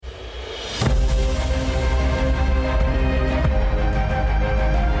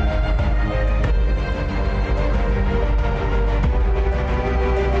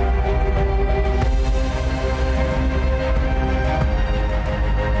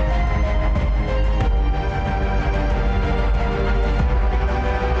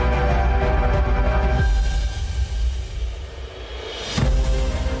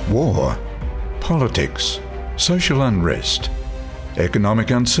war, politics, social unrest, economic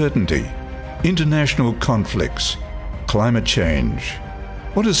uncertainty, international conflicts, climate change.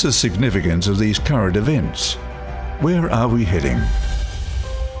 What is the significance of these current events? Where are we heading?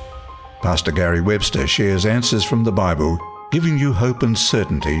 Pastor Gary Webster shares answers from the Bible, giving you hope and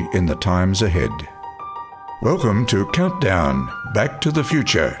certainty in the times ahead. Welcome to Countdown, Back to the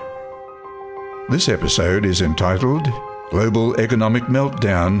Future. This episode is entitled Global Economic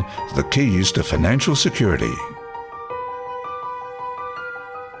Meltdown, The Keys to Financial Security.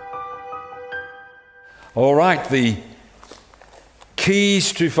 All right, the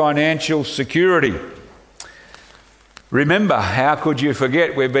keys to financial security. Remember, how could you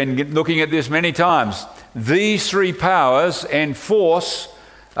forget? We've been looking at this many times. These three powers enforce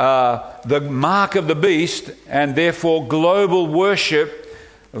the mark of the beast and therefore global worship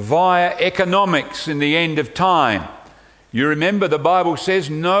via economics in the end of time. You remember the Bible says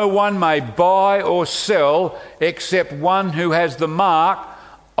no one may buy or sell except one who has the mark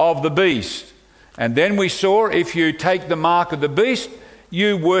of the beast. And then we saw if you take the mark of the beast,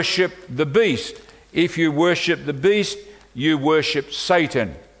 you worship the beast. If you worship the beast, you worship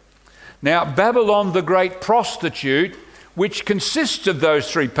Satan. Now, Babylon, the great prostitute, which consists of those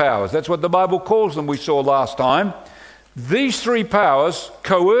three powers, that's what the Bible calls them, we saw last time. These three powers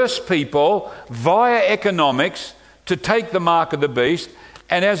coerce people via economics to take the mark of the beast,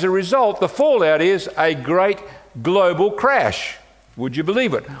 and as a result, the fallout is a great global crash. Would you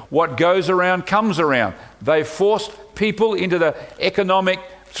believe it? What goes around comes around. They forced people into the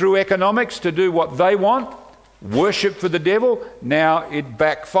through economics to do what they want, worship for the devil. Now it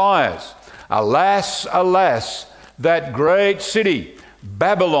backfires. Alas, alas, that great city,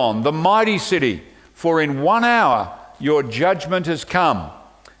 Babylon, the mighty city, for in 1 hour your judgment has come.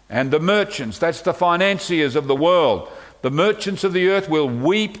 And the merchants, that's the financiers of the world, the merchants of the earth will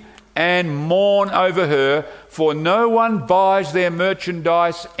weep and mourn over her, for no one buys their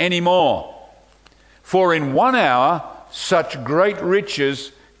merchandise anymore. For in 1 hour such great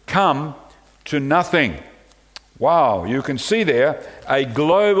riches come to nothing. Wow, you can see there a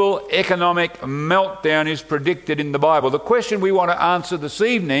global economic meltdown is predicted in the Bible. The question we want to answer this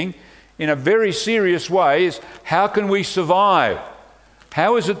evening in a very serious way is, how can we survive?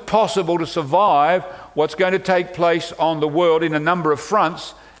 How is it possible to survive what's going to take place on the world in a number of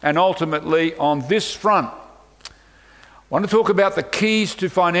fronts and ultimately on this front? I want to talk about the keys to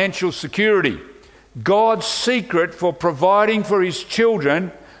financial security. God's secret for providing for his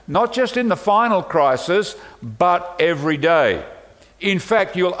children, not just in the final crisis, but every day. In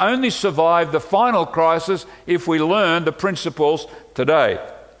fact, you'll only survive the final crisis if we learn the principles today.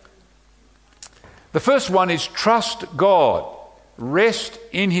 The first one is trust God. Rest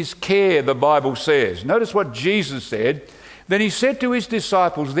in his care, the Bible says. Notice what Jesus said. Then he said to his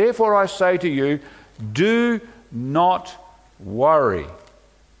disciples, therefore I say to you, do not worry.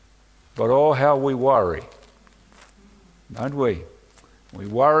 But oh, how we worry, don't we? We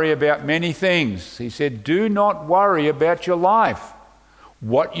worry about many things. He said, do not worry about your life,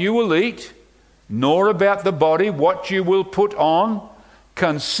 what you will eat, nor about the body, what you will put on.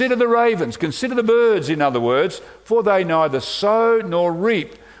 Consider the ravens, consider the birds, in other words, for they neither sow nor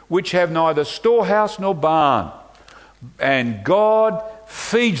reap, which have neither storehouse nor barn, and God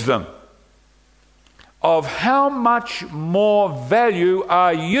feeds them. Of how much more value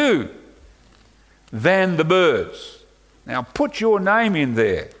are you than the birds? Now put your name in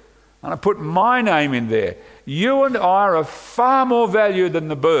there, and I put my name in there. You and I are of far more value than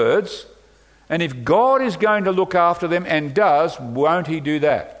the birds. And if God is going to look after them, and does, won't he do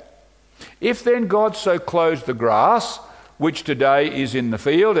that? If then God so clothes the grass, which today is in the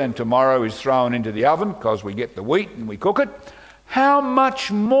field and tomorrow is thrown into the oven because we get the wheat and we cook it, how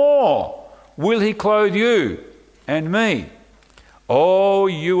much more will he clothe you and me? Oh,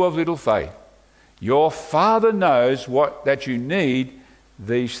 you of little faith, your Father knows that you need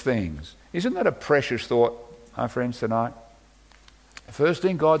these things. Isn't that a precious thought, my friends, tonight? The first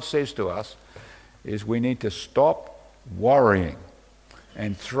thing God says to us is we need to stop worrying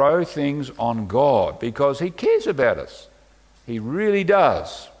and throw things on God, because he cares about us. He really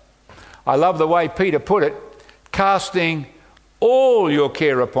does. I love the way Peter put it, casting all your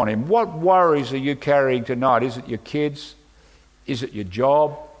care upon him. What worries are you carrying tonight? Is it your kids? Is it your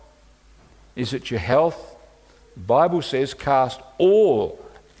job? Is it your health? The Bible says cast all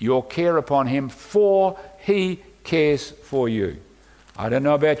your care upon him, for he cares for you. I don't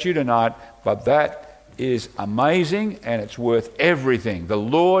know about you tonight, but that is amazing and it's worth everything. The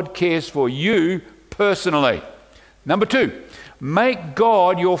Lord cares for you personally. Number 2, make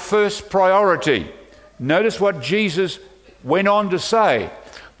God your first priority. Notice what Jesus went on to say.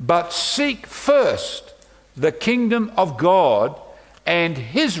 but seek first the kingdom of God and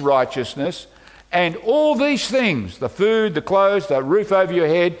his righteousness, and all these things, the food, the clothes, the roof over your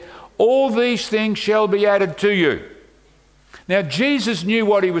head, all these things shall be added to you. Now, Jesus knew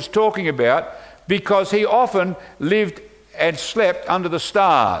what he was talking about because he often lived and slept under the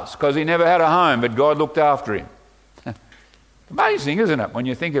stars because he never had a home, but God looked after him. Amazing, isn't it, when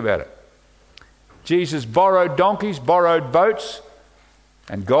you think about it? Jesus borrowed donkeys, borrowed boats,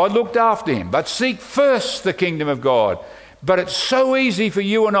 and God looked after him. But seek first the kingdom of God. But it's so easy for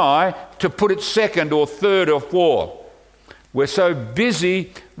you and I to put it second or third or fourth. We're so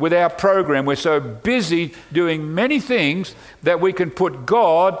busy with our program, we're so busy doing many things that we can put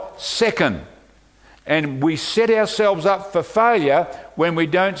God second. And we set ourselves up for failure when we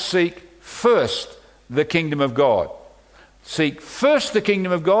don't seek first the kingdom of God. Seek first the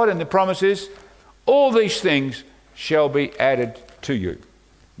kingdom of God, and the promise is, all these things shall be added to you.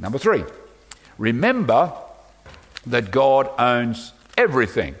 Number 3, remember that God owns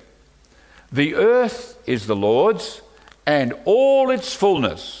everything. The earth is the Lord's, and all its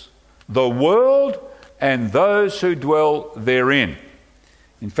fullness, the world and those who dwell therein.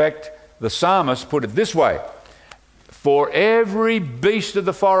 In fact, the psalmist put it this way: for every beast of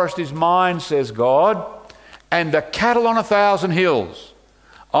the forest is mine, says God, and the cattle on 1,000 hills.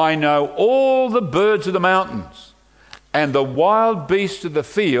 I know all the birds of the mountains, and the wild beasts of the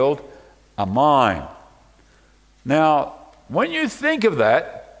field are mine. Now, when you think of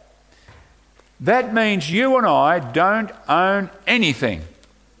that, that means you and I don't own anything.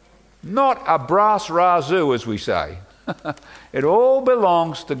 Not a brass razoo, as we say. It all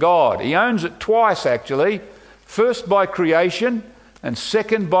belongs to God. He owns it twice, actually. First by creation and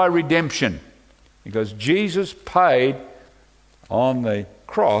second by redemption. Because Jesus paid on the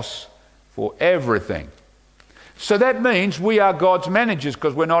cross for everything. So that means we are God's managers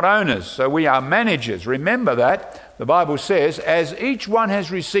because we're not owners. So we are managers. Remember that. The Bible says, as each one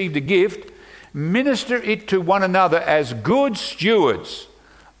has received a gift, minister it to one another as good stewards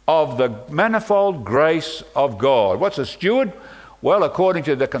of the manifold grace of God. What's a steward? Well, according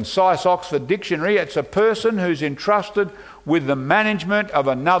to the concise Oxford Dictionary, it's a person who's entrusted with the management of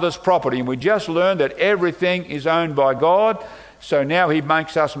another's property. And we just learned that everything is owned by God, so now he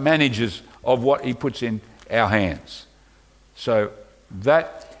makes us managers of what he puts in our hands. So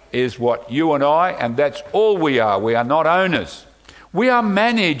that is what you and I, and that's all we are. We are not owners. We are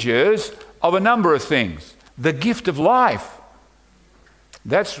managers of a number of things. The gift of life.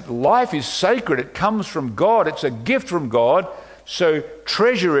 Life is sacred. It comes from God. It's a gift from God. So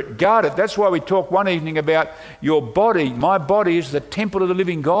treasure it, guard it. That's why we talked one evening about your body. My body is the temple of the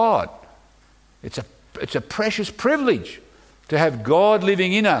living God. It's a precious privilege to have God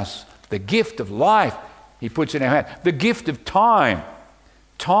living in us. The gift of life he puts in our hand. The gift of time.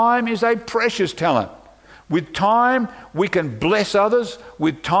 Time is a precious talent. With time, we can bless others.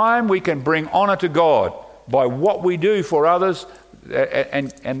 With time, we can bring honour to God by what we do for others,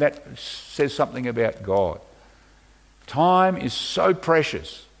 and that says something about God. Time is so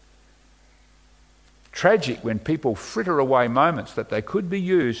precious. Tragic when people fritter away moments that they could be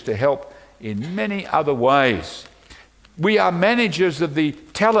used to help in many other ways. We are managers of the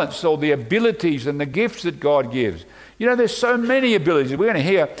talents or the abilities and the gifts that God gives. You know, there's so many abilities. We're going to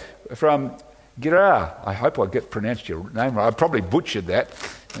hear from Gira. I hope I pronounced your name right. I probably butchered that.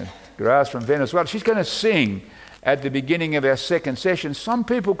 Gira's from Venezuela. She's going to sing at the beginning of our second session. Some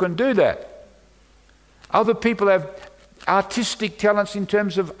people can do that. Other people have artistic talents in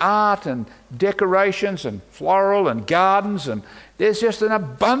terms of art and decorations and floral and gardens, and there's just an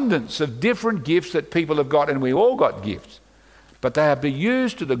abundance of different gifts that people have got, and we all got gifts. But they have to be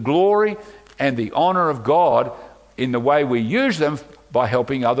used to the glory and the honour of God in the way we use them by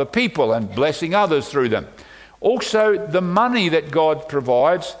helping other people and blessing others through them. Also, the money that God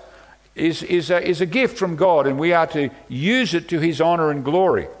provides is a gift from God, and we are to use it to his honour and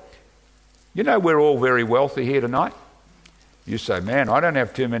glory. You know, we're all very wealthy here tonight. You say, man, I don't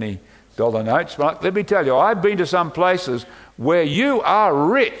have too many dollar notes. But let me tell you, I've been to some places where you are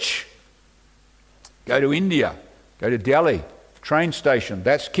rich. Go to India, go to Delhi, train station,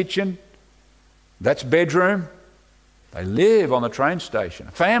 that's kitchen, that's bedroom. They live on the train station,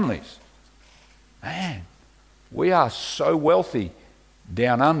 families. Man, we are so wealthy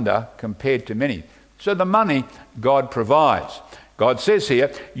down under compared to many. So the money God provides. God says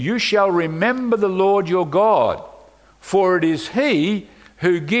here, you shall remember the Lord your God, for it is he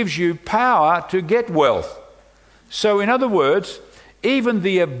who gives you power to get wealth. So in other words, even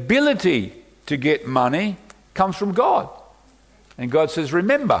the ability to get money comes from God. And God says,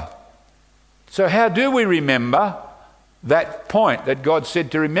 remember. So how do we remember? that point that God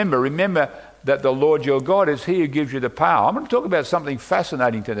said to remember that the Lord your God is he who gives you the power. I'm going to talk about something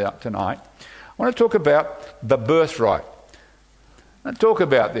fascinating tonight. I want to talk about the birthright. Let's talk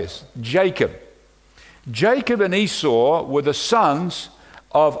about this. Jacob and Esau were the sons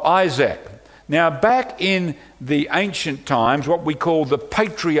of Isaac. Now, back in the ancient times, what we call the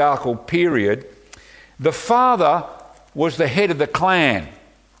patriarchal period, the father was the head of the clan.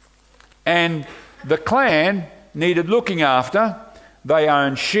 And the clan needed looking after. They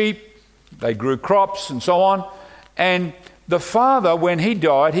owned sheep, they grew crops and so on. And the father, when he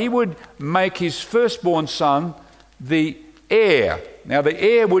died, he would make his firstborn son the heir. Now, the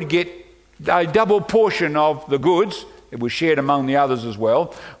heir would get a double portion of the goods. It was shared among the others as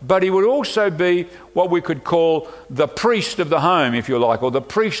well. But he would also be what we could call the priest of the home, if you like, or the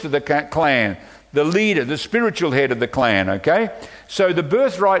priest of the clan, the leader, the spiritual head of the clan, okay? So the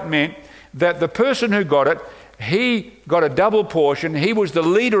birthright meant that the person who got it, he got a double portion. He was the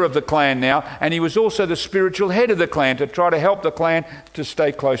leader of the clan now, and he was also the spiritual head of the clan to try to help the clan to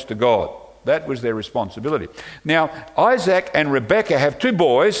stay close to God. That was their responsibility. Now, Isaac and Rebekah have two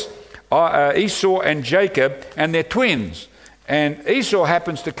boys, Esau and Jacob, and they're twins. And Esau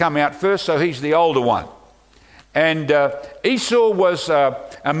happens to come out first, so he's the older one. And Esau was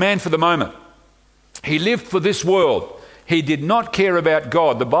a man for the moment. He lived for this world. He did not care about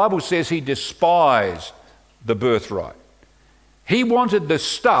God. The Bible says he despised the birthright. He wanted the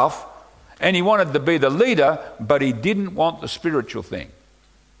stuff, and he wanted to be the leader, but he didn't want the spiritual thing.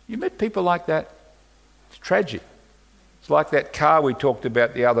 You met people like that? It's tragic. It's like that car we talked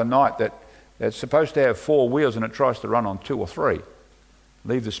about the other night that's supposed to have 4 wheels and it tries to run on 2 or 3.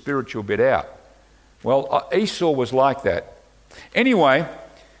 Leave the spiritual bit out. Well, Esau was like that. Anyway,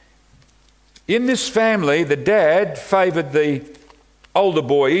 in this family, the dad favoured the older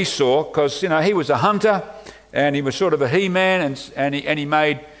boy Esau because, he was a hunter and he was sort of a he-man and he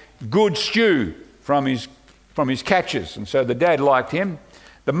made good stew from his catches. And so the dad liked him.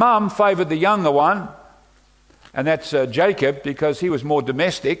 The mum favoured the younger one, and that's Jacob, because he was more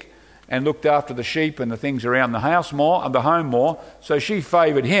domestic and looked after the sheep and the things around the house more, and the home more. So she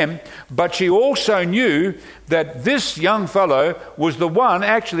favoured him. But she also knew that this young fellow was the one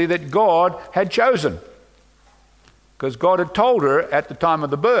actually that God had chosen, because God had told her at the time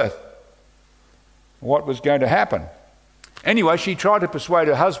of the birth what was going to happen. Anyway, she tried to persuade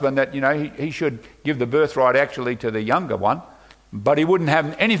her husband that, he should give the birthright actually to the younger one, but he wouldn't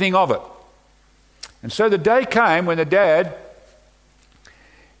have anything of it. And so the day came when the dad,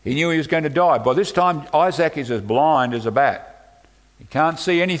 he knew he was going to die. By this time, Isaac is as blind as a bat. He can't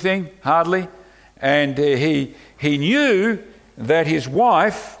see anything, hardly. And he knew that his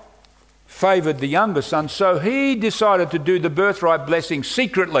wife favoured the younger son, so he decided to do the birthright blessing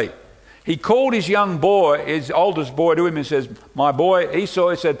secretly. He called his young boy, his oldest boy, to him and says, "My boy Esau,"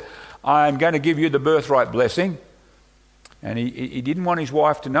 he said, "I am going to give you the birthright blessing." And he didn't want his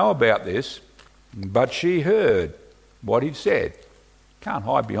wife to know about this, but she heard what he'd said. Can't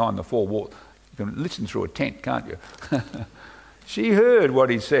hide behind the 4 walls. You can listen through a tent, can't you? She heard what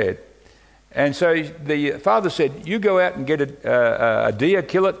he said. And so the father said, "You go out and get a deer,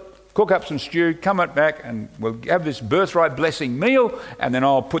 kill it, cook up some stew, come back, and we'll have this birthright blessing meal, and then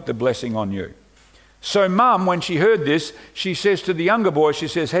I'll put the blessing on you." So Mum, when she heard this, she says to the younger boy, she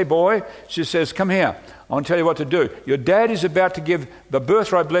says, "Hey boy," she says, "come here. I want to tell you what to do. Your dad is about to give the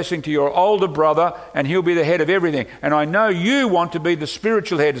birthright blessing to your older brother, and he'll be the head of everything. And I know you want to be the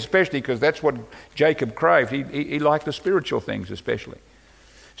spiritual head, especially because that's what Jacob craved. He liked the spiritual things especially."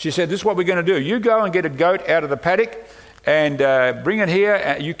 She said, "This is what we're going to do. You go and get a goat out of the paddock and bring it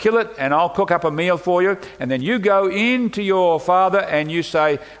here. You kill it, and I'll cook up a meal for you. And then you go into your father and you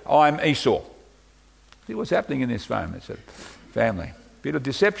say, 'I'm Esau.'" See what's happening in this family. It's a family. Bit of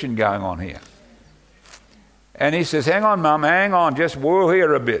deception going on here. And he says, "Hang on, Mum, hang on, just whoa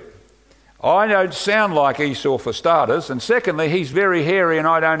here a bit. I don't sound like Esau for starters, and secondly, he's very hairy and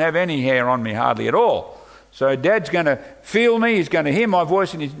I don't have any hair on me hardly at all. So Dad's going to feel me, he's going to hear my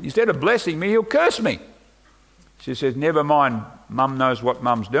voice, and instead of blessing me, he'll curse me." She says, "Never mind, Mum knows what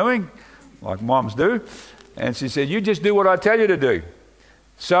Mum's doing, like mums do." And she said, "You just do what I tell you to do."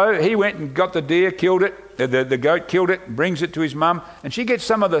 So he went and got the deer, killed it, the goat, killed it, brings it to his mum, and she gets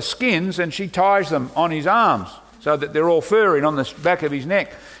some of the skins and she ties them on his arms so that they're all furry and on the back of his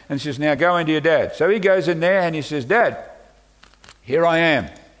neck. And she says, "Now go into your dad." So he goes in there and he says, "Dad, here I am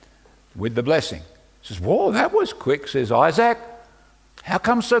with the blessing." He says, "Whoa, that was quick," says Isaac. "How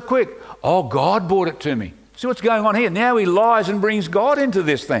come so quick?" "Oh, God brought it to me." See what's going on here? Now he lies and brings God into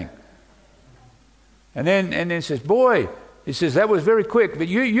this thing. And then says, "Boy, He says, that was very quick, but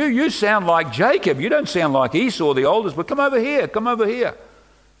you sound like Jacob. You don't sound like Esau, the oldest, but come over here.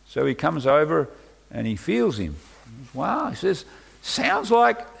 So he comes over and he feels him. Wow, he says, sounds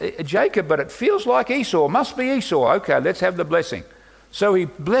like Jacob, but it feels like Esau. Must be Esau. Okay, let's have the blessing. So he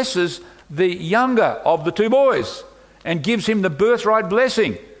blesses the younger of the two boys and gives him the birthright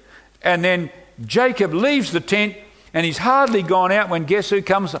blessing. And then Jacob leaves the tent, and he's hardly gone out when guess who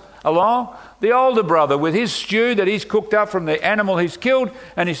comes along? The older brother with his stew that he's cooked up from the animal he's killed.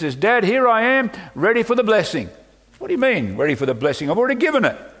 And he says, Dad, here I am, ready for the blessing. What do you mean, ready for the blessing? I've already given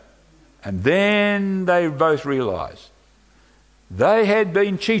it. And then they both realised they had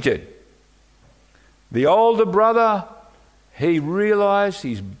been cheated. The older brother, he realised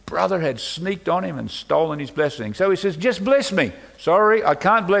his brother had sneaked on him and stolen his blessing. So he says, just bless me. Sorry, I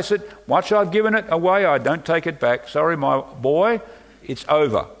can't bless it. Once I've given it away, I don't take it back. Sorry, my boy, it's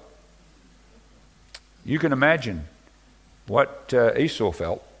over. You can imagine what Esau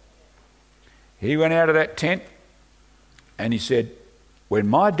felt. He went out of that tent and he said, when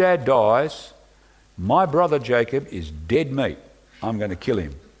my dad dies, my brother Jacob is dead meat. I'm going to kill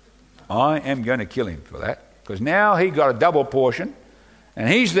him. I am going to kill him for that. Because now he got a double portion and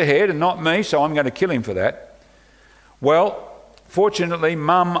he's the head and not me, so I'm going to kill him for that. Well, fortunately,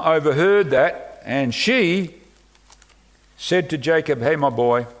 Mum overheard that and she said to Jacob, hey, my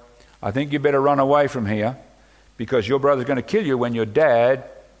boy, I think you better run away from here because your brother's going to kill you when your dad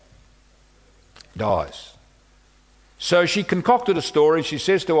dies. So she concocted a story. She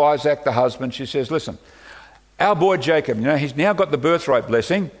says to Isaac, the husband, she says, listen, our boy Jacob, he's now got the birthright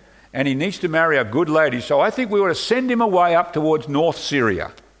blessing and he needs to marry a good lady. So I think we ought to send him away up towards North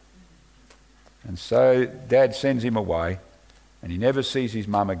Syria. And so Dad sends him away and he never sees his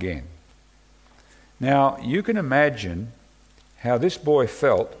mum again. Now, you can imagine how this boy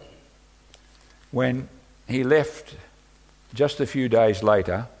felt when he left just a few days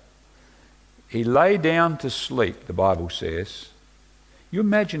later. He lay down to sleep, the Bible says. You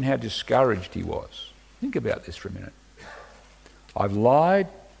imagine how discouraged he was. Think about this for a minute. I've lied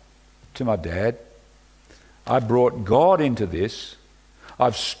to my dad. I brought God into this.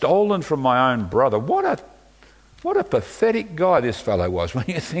 I've stolen from my own brother. What a pathetic guy this fellow was when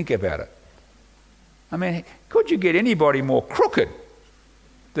you think about it. I mean, could you get anybody more crooked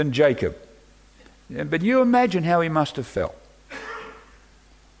than Jacob? But you imagine how he must have felt.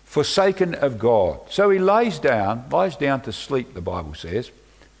 Forsaken of God. So he lies down to sleep, the Bible says,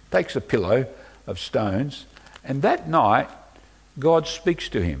 takes a pillow of stones, and that night God speaks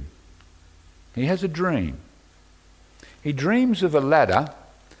to him. He has a dream. He dreams of a ladder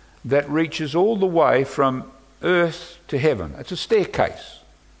that reaches all the way from earth to heaven. It's a staircase,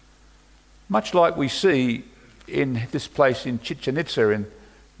 much like we see in this place in Chichen Itza in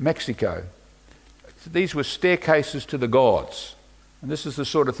Mexico. These were staircases to the gods. And this is the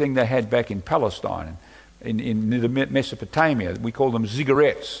sort of thing they had back in Palestine, in Mesopotamia. We call them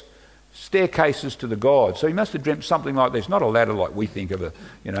ziggurats, staircases to the gods. So he must have dreamt something like this, not a ladder like we think of,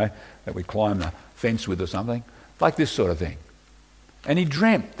 that we climb the fence with or something, like this sort of thing. And he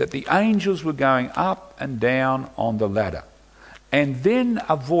dreamt that the angels were going up and down on the ladder. And then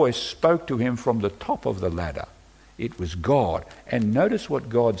a voice spoke to him from the top of the ladder. It was God. And notice what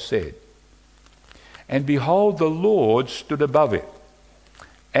God said. And behold, the Lord stood above it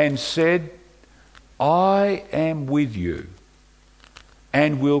and said, I am with you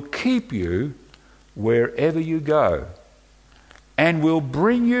and will keep you wherever you go and will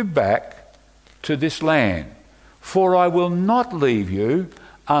bring you back to this land. For I will not leave you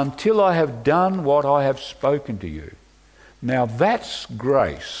until I have done what I have spoken to you. Now that's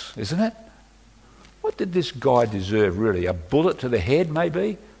grace, isn't it? What did this guy deserve really? A bullet to the head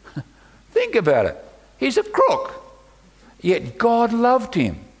maybe? Think about it. He's a crook. Yet God loved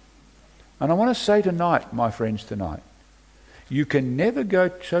him. And I want to say tonight, my friends, you can never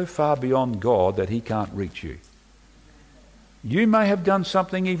go so far beyond God that he can't reach you. You may have done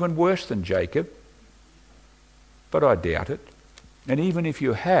something even worse than Jacob, but I doubt it. And even if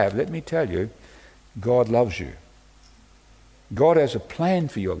you have, let me tell you, God loves you. God has a plan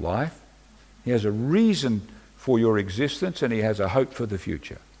for your life. He has a reason for your existence, and he has a hope for the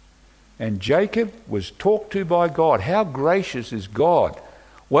future. And Jacob was talked to by God. How gracious is God?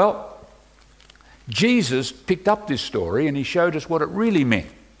 Well, Jesus picked up this story and he showed us what it really meant.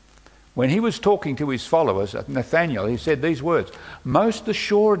 When he was talking to his followers, Nathanael, he said these words, most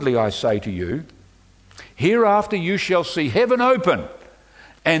assuredly I say to you, hereafter you shall see heaven open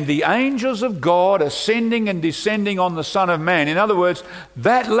and the angels of God ascending and descending on the Son of Man. In other words,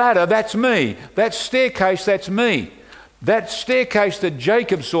 that ladder, that's me. That staircase, that's me. That staircase that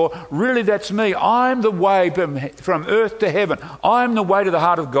Jacob saw, really that's me. I'm the way from earth to heaven. I'm the way to the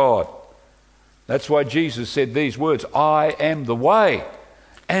heart of God. That's why Jesus said these words, I am the way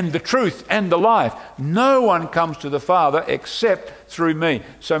and the truth and the life. No one comes to the Father except through me.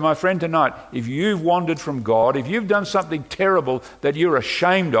 So my friend, tonight, if you've wandered from God, if you've done something terrible that you're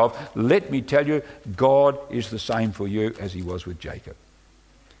ashamed of, let me tell you, God is the same for you as he was with Jacob.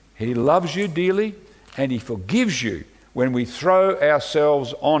 He loves you dearly and he forgives you when we throw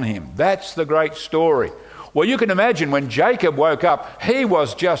ourselves on him. That's the great story. Well, you can imagine when Jacob woke up, he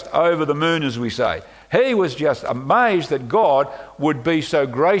was just over the moon, as we say. He was just amazed that God would be so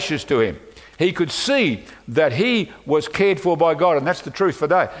gracious to him. He could see that he was cared for by God, and that's the truth for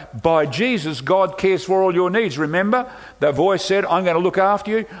that. By Jesus, God cares for all your needs. Remember, the voice said, I'm going to look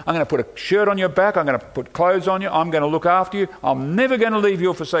after you. I'm going to put a shirt on your back. I'm going to put clothes on you. I'm going to look after you. I'm never going to leave you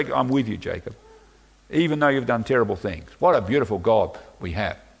or forsake you. I'm with you, Jacob, even though you've done terrible things. What a beautiful God we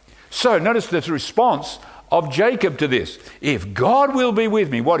have. So notice the response of Jacob to this. If God will be with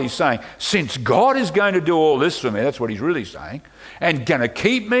me, what he's saying, since God is going to do all this for me, that's what he's really saying, and going to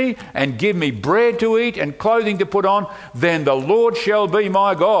keep me and give me bread to eat and clothing to put on, then the Lord shall be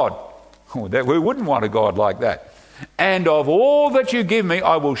my God. Oh, we wouldn't want a God like that. And of all that you give me,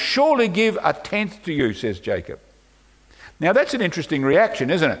 I will surely give a tenth to you, says Jacob. Now that's an interesting reaction,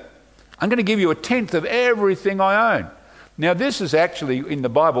 isn't it? I'm going to give you a tenth of everything I own. Now this is actually in the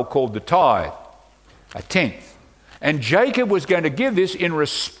Bible called the tithe. A tenth. And Jacob was going to give this in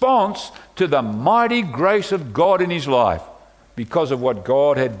response to the mighty grace of God in his life because of what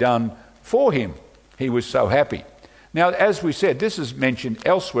God had done for him. He was so happy. Now, as we said, this is mentioned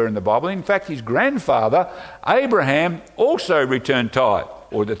elsewhere in the Bible. In fact, his grandfather, Abraham, also returned tithe,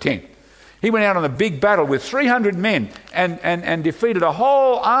 or the tenth. He went out on a big battle with 300 men and defeated a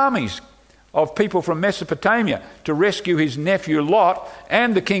whole armies of people from Mesopotamia to rescue his nephew Lot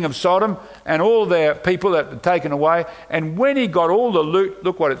and the king of Sodom and all their people that were taken away. And when he got all the loot,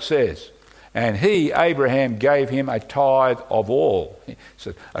 look what it says. And he, Abraham, gave him a tithe of all.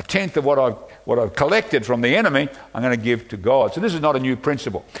 So a tenth of what I've collected from the enemy, I'm going to give to God. So this is not a new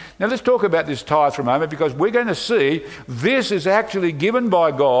principle. Now let's talk about this tithe for a moment, because we're going to see this is actually given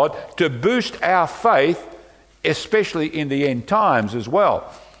by God to boost our faith, especially in the end times as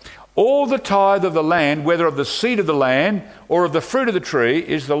well. All the tithe of the land, whether of the seed of the land or of the fruit of the tree,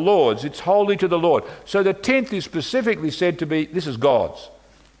 is the Lord's. It's holy to the Lord. So the tenth is specifically said to be, this is God's.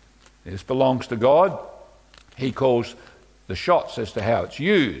 This belongs to God. He calls the shots as to how it's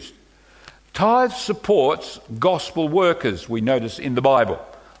used. Tithe supports gospel workers, we notice in the Bible.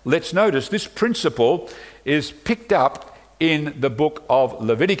 Let's notice this principle is picked up in the book of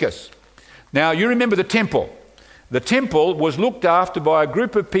Leviticus. Now, you remember the temple. The temple was looked after by a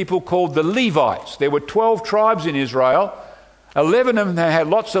group of people called the Levites. There were 12 tribes in Israel. 11 of them had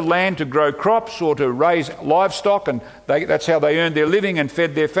lots of land to grow crops or to raise livestock, and that's how they earned their living and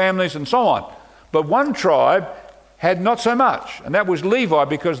fed their families and so on. But one tribe had not so much, and that was Levi,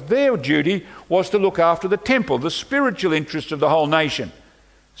 because their duty was to look after the temple, the spiritual interests of the whole nation.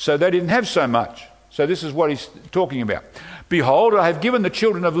 So they didn't have so much. So this is what he's talking about. Behold, I have given the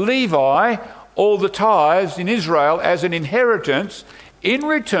children of Levi all the tithes in Israel as an inheritance in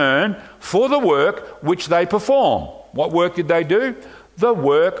return for the work which they perform. What work did they do? The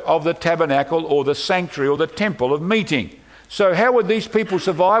work of the tabernacle or the sanctuary or the temple of meeting. So how would these people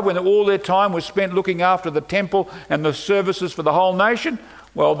survive when all their time was spent looking after the temple and the services for the whole nation?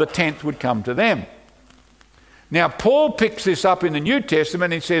 Well, the tenth would come to them. Now, Paul picks this up in the New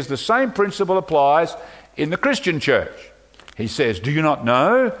Testament and says the same principle applies in the Christian church. He says, do you not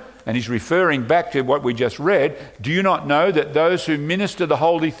know? And he's referring back to what we just read. Do you not know that those who minister the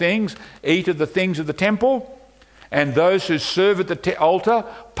holy things eat of the things of the temple? And those who serve at the altar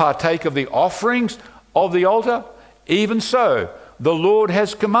partake of the offerings of the altar? Even so, the Lord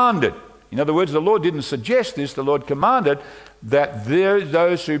has commanded. In other words, the Lord didn't suggest this. The Lord commanded that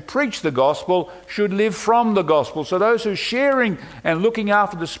those who preach the gospel should live from the gospel. So those who are sharing and looking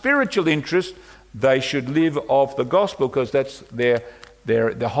after the spiritual interest, they should live of the gospel, because that's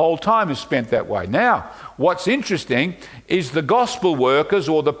the whole time is spent that way. Now, what's interesting is the gospel workers,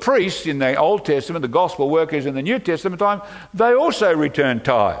 or the priests in the Old Testament, the gospel workers in the New Testament time, they also returned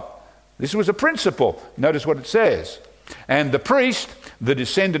tithe. This was a principle. Notice what it says. And the priest, the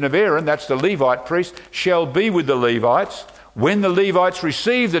descendant of Aaron, that's the Levite priest, shall be with the Levites. When the Levites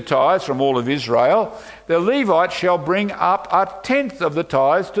receive the tithes from all of Israel, the Levites shall bring up a tenth of the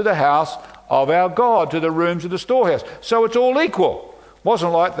tithes to the house of our God, to the rooms of the storehouse. So it's all equal. It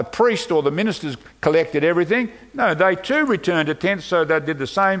wasn't like the priest or the ministers collected everything. No, they too returned a tenth, so they did the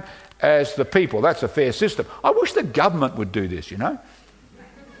same as the people. That's a fair system. I wish the government would do this, you know.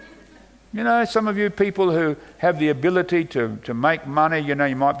 You know, some of you people who have the ability to make money, you know,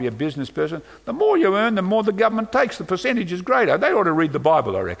 you might be a business person. The more you earn, the more the government takes. The percentage is greater. They ought to read the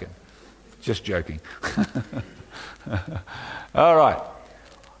Bible, I reckon. Just joking. All right.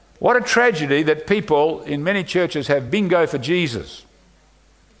 What a tragedy that people in many churches have bingo for Jesus.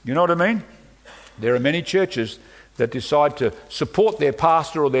 You know what I mean? There are many churches that decide to support their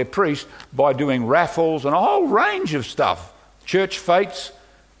pastor or their priest by doing raffles and a whole range of stuff. Church fetes.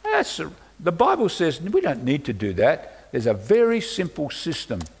 The Bible says we don't need to do that. There's a very simple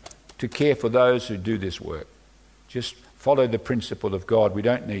system to care for those who do this work. Just follow the principle of God. We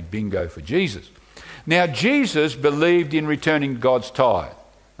don't need bingo for Jesus. Now, Jesus believed in returning God's tithe.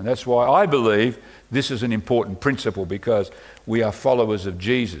 And that's why I believe this is an important principle, because we are followers of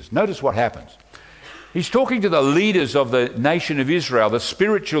Jesus. Notice what happens. He's talking to the leaders of the nation of Israel, the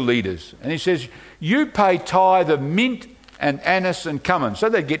spiritual leaders. And he says, you pay tithe of mint and anise and cumin. So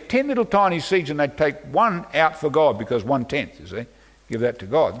they get 10 little tiny seeds and they take one out for God, because 1/10, you see. Give that to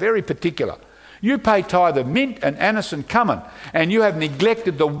God. Very particular. You pay tithe of mint and anise and cumin, and you have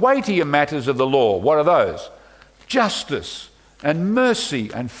neglected the weightier matters of the law. What are those? Justice and mercy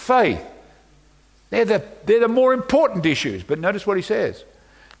and faith. They're the more important issues. But notice what he says.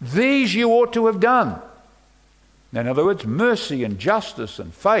 These you ought to have done. In other words, mercy and justice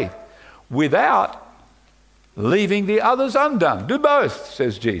and faith, without leaving the others undone. Do both,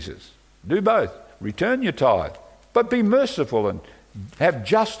 says Jesus. Do both. Return your tithe, but be merciful and have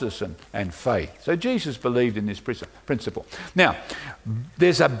justice and faith. So Jesus believed in this principle. Now,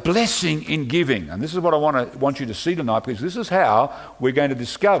 there's a blessing in giving, and this is what I want you to see tonight, because this is how we're going to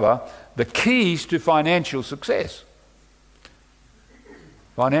discover the keys to financial success,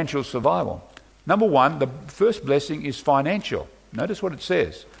 financial survival. Number one, the first blessing is financial. Notice what it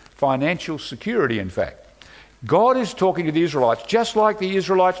says. Financial security, in fact. God is talking to the Israelites, just like the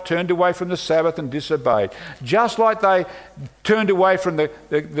Israelites turned away from the Sabbath and disobeyed, just like they turned away from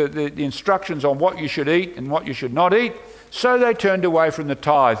the instructions on what you should eat and what you should not eat, so they turned away from the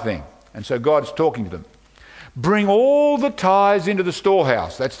tithe thing. And so God's talking to them. Bring all the tithes into the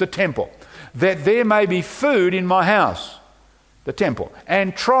storehouse, that's the temple, that there may be food in my house, the temple,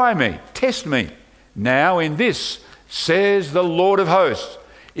 and try me, test me. Now in this, says the Lord of hosts,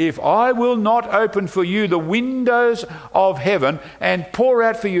 if I will not open for you the windows of heaven and pour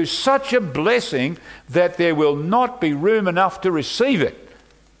out for you such a blessing that there will not be room enough to receive it.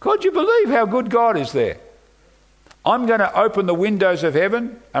 Could you believe how good God is there? I'm going to open the windows of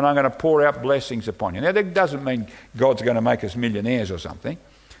heaven and I'm going to pour out blessings upon you. Now, that doesn't mean God's going to make us millionaires or something.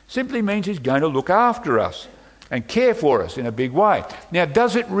 Simply means he's going to look after us and care for us in a big way. Now,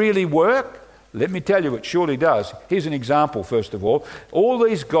 does it really work? Let me tell you, it surely does. Here's an example, first of all. All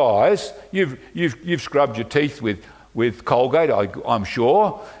these guys, you've scrubbed your teeth with Colgate, I'm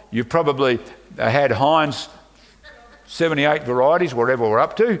sure. You've probably had Heinz 78 varieties, whatever we're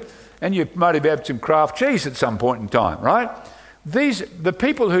up to, and you might have had some Kraft cheese at some point in time, right? The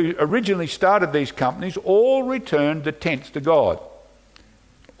people who originally started these companies all returned the tenths to God.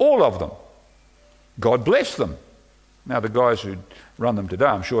 All of them. God bless them. Now, the guys who run them today,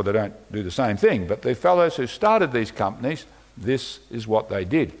 I'm sure they don't do the same thing, but the fellows who started these companies, this is what they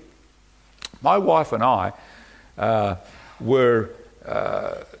did. My wife and I were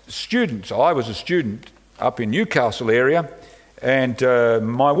students. I was a student up in Newcastle area, and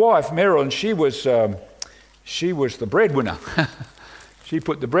my wife, Marilyn, she was the breadwinner. She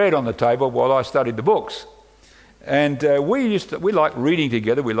put the bread on the table while I studied the books. And we liked reading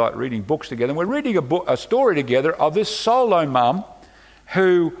together. We liked reading books together. And we're reading a story together of this solo mum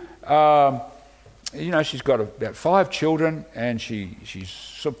who, she's got about 5 children, and she's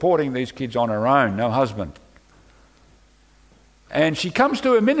supporting these kids on her own, no husband. And she comes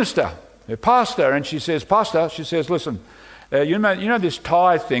to her minister, her pastor, and she says, Pastor, she says, listen, you know this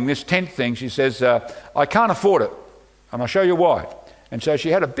tithe thing, this tenth thing, she says, I can't afford it, and I'll show you why. And so she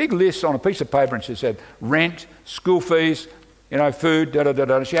had a big list on a piece of paper, and she said, rent, school fees, food,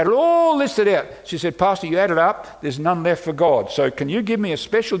 da-da-da-da. She had it all listed out. She said, Pastor, you add it up, there's none left for God. So can you give me a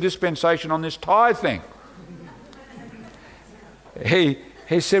special dispensation on this tithe thing? He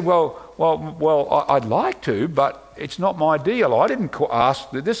said, well, I'd like to, but it's not my deal. I didn't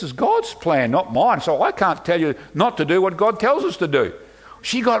ask. This is God's plan, not mine. So I can't tell you not to do what God tells us to do.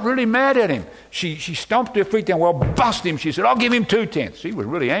 She got really mad at him. She stomped her feet down. Well, bust him. She said, I'll give him 2 tenths. He was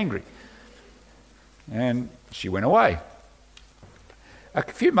really angry. And she went away. A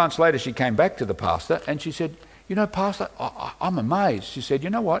few months later, she came back to the pastor and she said, Pastor, I'm amazed. She said,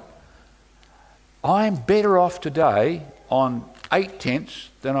 you know what? I'm better off today on 8 tenths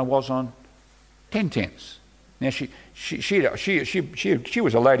than I was on 10 tenths. Now, she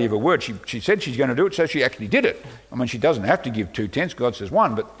was a lady of her word. She said she's going to do it, so she actually did it. I mean, she doesn't have to give 2 tenths. God says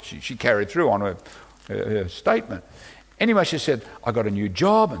 1, but she carried through on her statement. Anyway, she said, I got a new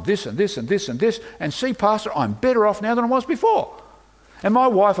job and this and this and this and this. And see, Pastor, I'm better off now than I was before. And my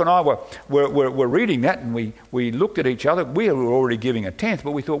wife and I were reading that, and we looked at each other. We were already giving a tenth,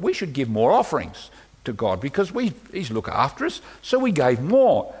 but we thought we should give more offerings to God because He's looked after us. So we gave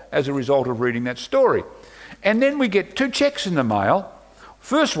more as a result of reading that story. And then we get 2 checks in the mail.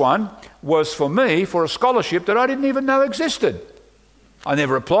 First one was for me for a scholarship that I didn't even know existed. I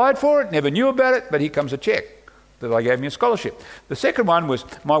never applied for it, never knew about it, but here comes a check that they gave me a scholarship. The second one was,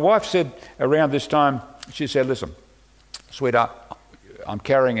 my wife said around this time, she said, listen, sweetheart, I'm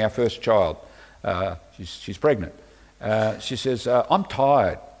carrying our first child. She's pregnant. She says, I'm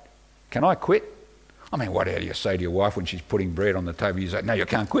tired. Can I quit? I mean, what do you say to your wife when she's putting bread on the table? You say, no, you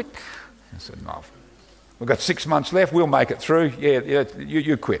can't quit. I said, no. We've got 6 months left. We'll make it through. Yeah,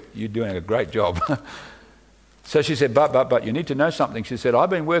 you quit. You're doing a great job. So she said, but you need to know something. She said, I've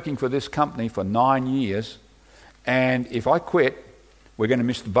been working for this company for 9 years, and if I quit, we're going to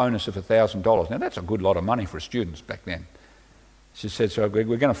miss the bonus of $1,000. Now, that's a good lot of money for students back then. She said, so we're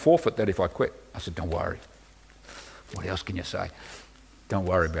going to forfeit that if I quit. I said, don't worry. What else can you say? Don't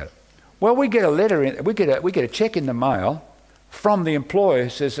worry about it. Well, we get a letter in, we get a check in the mail from the employer who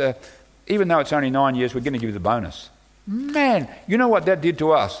says, even though it's only 9 years, we're going to give you the bonus. Man, you know what that did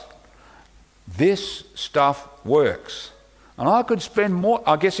to us? This stuff works. And I could spend more,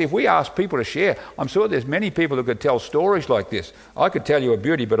 I guess if we ask people to share, I'm sure there's many people who could tell stories like this. I could tell you a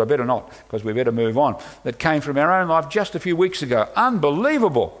beauty, but I better not, because we better move on, that came from our own life just a few weeks ago.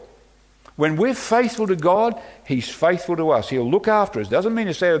 Unbelievable. When we're faithful to God, He's faithful to us. He'll look after us. Doesn't mean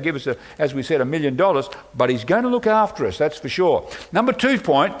to say He'll give us, as we said, $1 million, but He's going to look after us, that's for sure. Number 2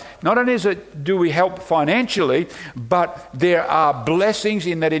 point, not only do we help financially, but there are blessings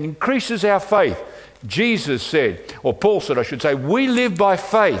in that it increases our faith. Jesus said, or Paul said, I should say, we live by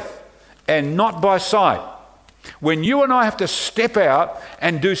faith and not by sight. When you and I have to step out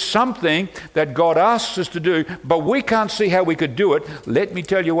and do something that God asks us to do, but we can't see how we could do it, let me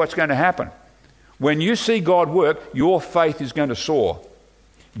tell you what's going to happen. When you see God work, your faith is going to soar.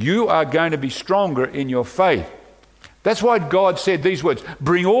 You are going to be stronger in your faith. That's why God said these words,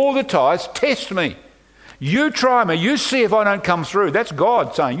 bring all the tithes, test me. You try me, you see if I don't come through. That's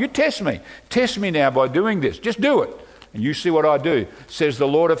God saying, you test me. Test me now by doing this. Just do it. And you see what I do, says the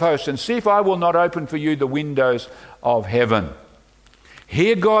Lord of hosts, and see if I will not open for you the windows of heaven.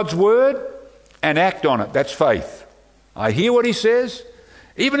 Hear God's word and act on it. That's faith. I hear what He says.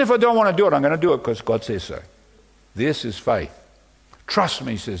 Even if I don't want to do it, I'm going to do it because God says so. This is faith. Trust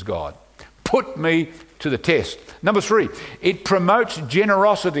me, says God. Put me to the test. Number 3, it promotes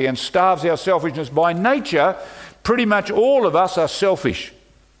generosity and starves our selfishness. By nature, pretty much all of us are selfish.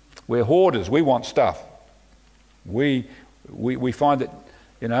 We're hoarders. We want stuff. We find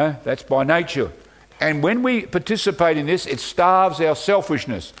that, that's by nature. And when we participate in this, it starves our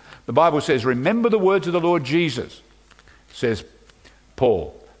selfishness. The Bible says, remember the words of the Lord Jesus, says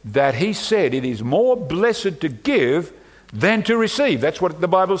Paul, that He said it is more blessed to give than to receive. That's what the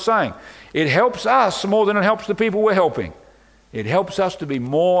Bible's saying. It helps us more than it helps the people we're helping. It helps us to be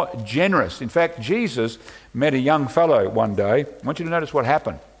more generous. In fact, Jesus met a young fellow one day. I want you to notice what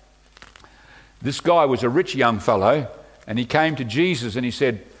happened. This guy was a rich young fellow, and he came to Jesus and he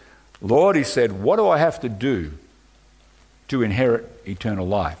said, Lord, he said, what do I have to do to inherit eternal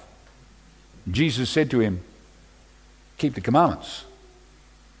life? Jesus said to him, keep the commandments.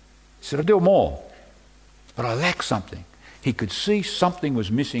 He said, I do them all, but I lack something. He could see something was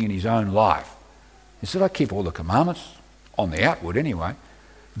missing in his own life. He said, I keep all the commandments, on the outward anyway,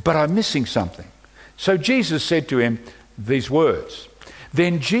 but I'm missing something. So Jesus said to him these words.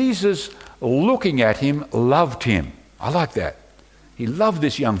 Then Jesus, looking at him, loved him. I like that. He loved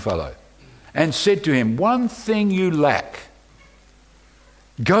this young fellow and said to him, one thing you lack.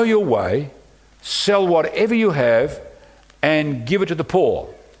 Go your way, sell whatever you have, and give it to the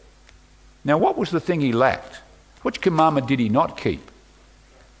poor. Now, what was the thing he lacked? Which commandment did he not keep?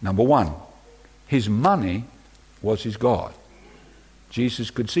 Number 1, his money was his God. Jesus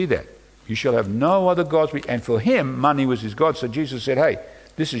could see that. You shall have no other gods. And for him, money was his God. So Jesus said, hey,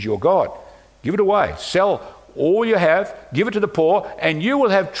 this is your God. Give it away. Sell all you have, give it to the poor, and you will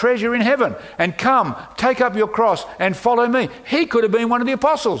have treasure in heaven. And come, take up your cross and follow me. He could have been one of the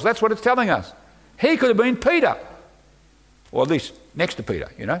apostles. That's what it's telling us. He could have been Peter. Or at least next to Peter,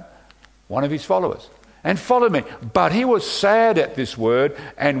 one of his followers. And follow me. But he was sad at this word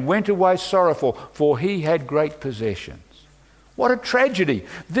and went away sorrowful, for he had great possessions. What a tragedy.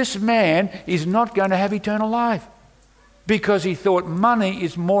 This man is not going to have eternal life because he thought money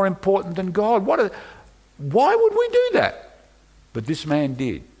is more important than God. Why would we do that? But this man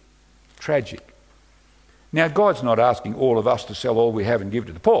did. Tragic. Now, God's not asking all of us to sell all we have and give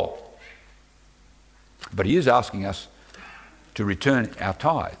to the poor. But he is asking us to return our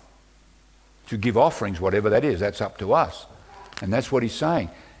tithe, to give offerings, whatever that is. That's up to us. And that's what he's saying.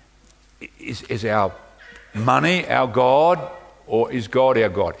 Is our money our God, or is God our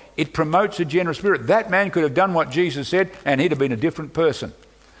God? It promotes a generous spirit. That man could have done what Jesus said, and he'd have been a different person.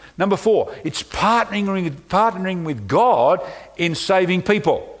 Number 4, it's partnering with God in saving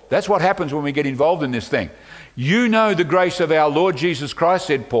people. That's what happens when we get involved in this thing. You know the grace of our Lord Jesus Christ,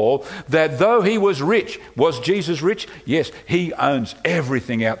 said Paul, that though he was rich, was Jesus rich? Yes, he owns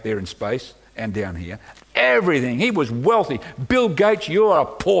everything out there in space and down here. Everything. He was wealthy. Bill Gates, you are a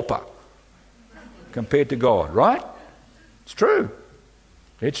pauper compared to God, right? It's true.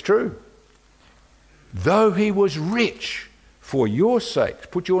 It's true. Though he was rich, for your sakes,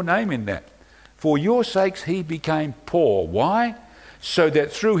 put your name in that. For your sakes he became poor. Why? So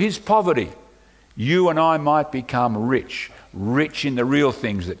that through his poverty, you and I might become rich. Rich in the real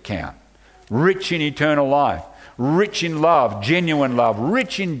things that count. Rich in eternal life. Rich in love, genuine love.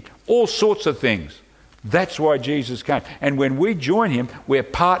 Rich in all sorts of things. That's why Jesus came. And when we join him, we're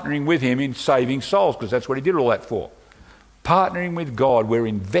partnering with him in saving souls, because that's what he did all that for. Partnering with God, we're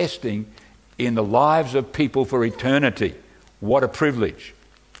investing in the lives of people for eternity. What a privilege.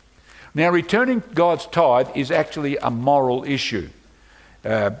 Now, returning God's tithe is actually a moral issue.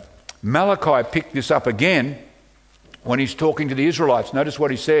 Malachi picked this up again when he's talking to the Israelites. Notice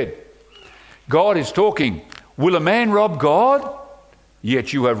what he said. God is talking, will a man rob God?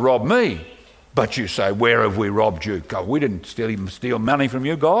 Yet you have robbed me. But you say, where have we robbed you? God, we didn't steal money from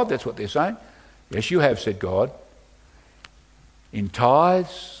you, God. That's what they're saying. Yes, you have, said God. In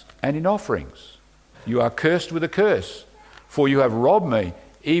tithes and in offerings. You are cursed with a curse, for you have robbed me,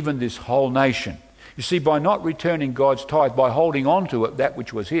 even this whole nation. You see, by not returning God's tithe, by holding on to it, that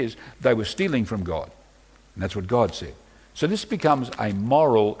which was his, they were stealing from God. And that's what God said. So this becomes a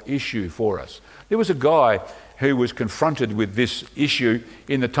moral issue for us. There was a guy who was confronted with this issue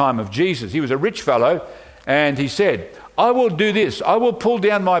in the time of Jesus. He was a rich fellow, and he said, I will do this. I will pull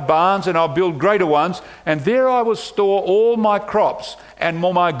down my barns and I'll build greater ones, and there I will store all my crops and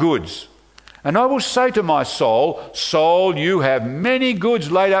all my goods. And I will say to my soul, soul, you have many goods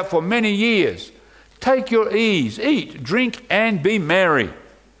laid up for many years. Take your ease, eat, drink, and be merry.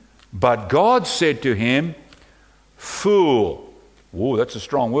 But God said to him, fool. Whoa, that's a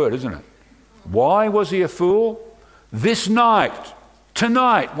strong word, isn't it? Why was he a fool? This night,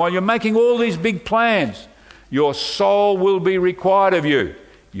 tonight, while you're making all these big plans, your soul will be required of you.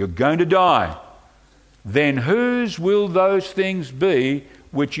 You're going to die. Then whose will those things be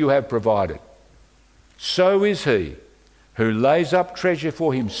which you have provided? So is he who lays up treasure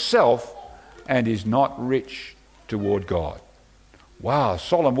for himself and is not rich toward God. Wow,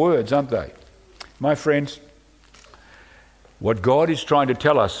 solemn words, aren't they? My friends, what God is trying to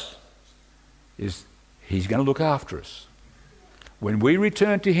tell us is he's going to look after us. When we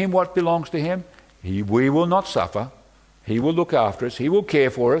return to him what belongs to him, we will not suffer. He will look after us. He will care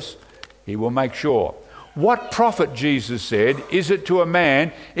for us. He will make sure. What profit, Jesus said, is it to a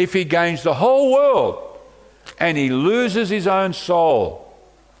man if he gains the whole world and he loses his own soul?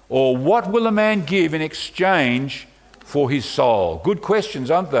 Or what will a man give in exchange for his soul? Good questions,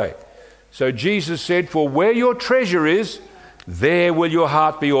 aren't they? So Jesus said, for where your treasure is, there will your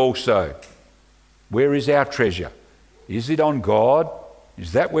heart be also. Where is our treasure? Is it on God?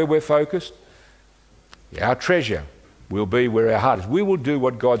 Is that where we're focused? Our treasure will be where our heart is. We will do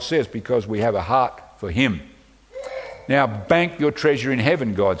what God says because we have a heart for him. Now, bank your treasure in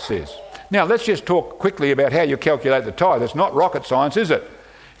heaven, God says. Now, let's just talk quickly about how you calculate the tithe. It's not rocket science, is it?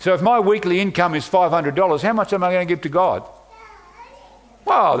 So if my weekly income is $500, how much am I going to give to God?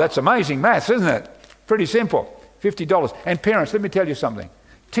 Wow, that's amazing maths, isn't it? Pretty simple. $50. And parents, let me tell you something.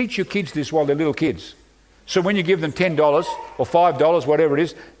 Teach your kids this while they're little kids. So when you give them $10 or $5, whatever it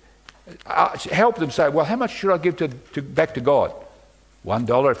is, help them say, well, how much should I give back to God?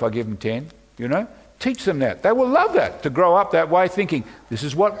 $1 if I give them 10, you know? Teach them that. They will love that, to grow up that way thinking, this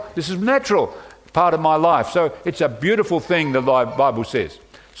is natural part of my life. So it's a beautiful thing the Bible says.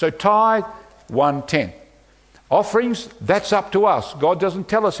 So tithe, 1/10. Offerings, that's up to us. God doesn't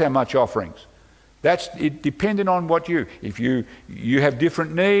tell us how much offerings. That's it, depending on what if you have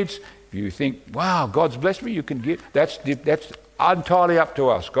different needs, if you think, wow, God's blessed me, you can give. That's entirely up to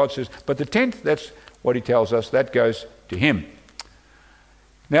us. God says, but the 10th, that's what he tells us, that goes to him.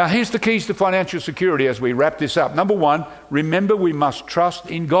 Now, here's the keys to financial security as we wrap this up. Number one, remember we must trust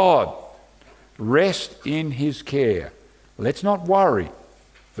in God. Rest in his care. Let's not worry.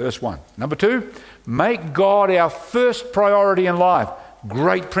 Verse 1. Number 2, make God our first priority in life.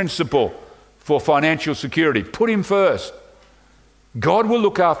 Great principle for financial security. Put him first. God will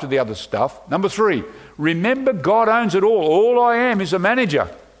look after the other stuff. Number 3, remember God owns it all. All I am is a manager.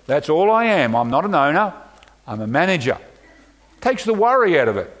 That's all I am. I'm not an owner. I'm a manager. Takes the worry out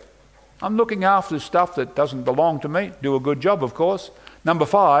of it. I'm looking after stuff that doesn't belong to me. Do a good job, of course. Number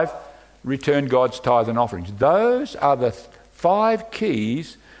 5, return God's tithe and offerings. Those are the 5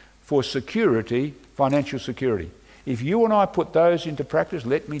 keys for security, financial security. If you and I put those into practice,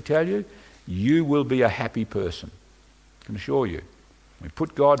 let me tell you, you will be a happy person. I can assure you. We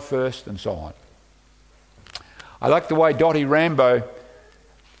put God first and so on. I like the way Dottie Rambo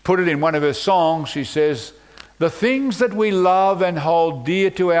put it in one of her songs. She says, the things that we love and hold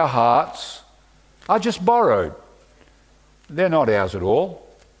dear to our hearts are just borrowed. They're not ours at all.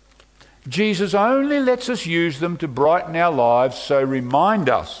 Jesus only lets us use them to brighten our lives, so remind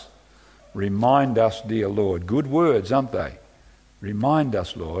us, dear Lord. Good words, aren't they? Remind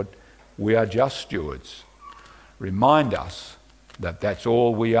us, Lord, we are just stewards. Remind us that that's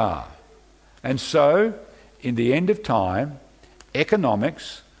all we are. And so, in the end of time,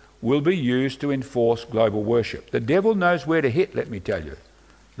 economics will be used to enforce global worship. The devil knows where to hit, let me tell you.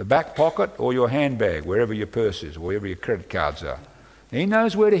 The back pocket or your handbag, wherever your purse is, wherever your credit cards are. He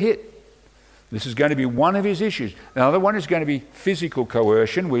knows where to hit. This is going to be one of his issues. Another one is going to be physical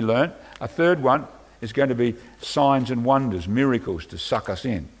coercion, we learnt. A third one is going to be signs and wonders, miracles to suck us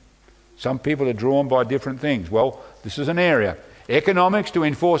in. Some people are drawn by different things. Well, this is an area. Economics to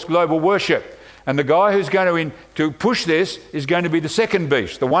enforce global worship. And the guy who's going to push this is going to be the second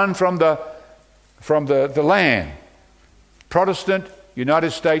beast, the one from the land. Protestant United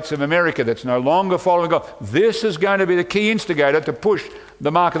States of America that's no longer following God. This is going to be the key instigator to push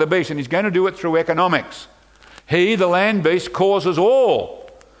the mark of the beast, and he's going to do it through economics. He, the land beast, causes all,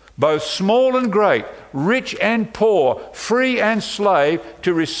 both small and great, rich and poor, free and slave,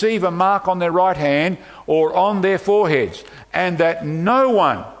 to receive a mark on their right hand or on their foreheads, and that no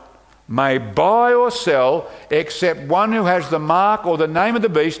one may buy or sell except one who has the mark or the name of the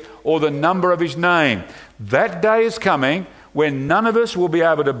beast or the number of his name. That day is coming when none of us will be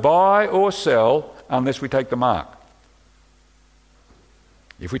able to buy or sell unless we take the mark.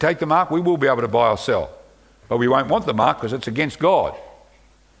 If we take the mark, we will be able to buy or sell. But we won't want the mark because it's against God.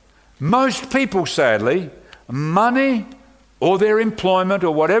 Most people, sadly, money or their employment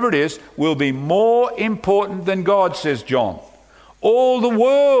or whatever it is will be more important than God, says John. All the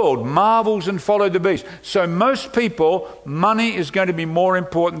world marvels and follow the beast. So most people, money is going to be more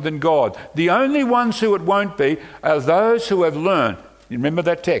important than God. The only ones who it won't be are those who have learned. You remember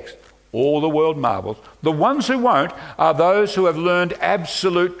that text? All the world marvels. The ones who won't are those who have learned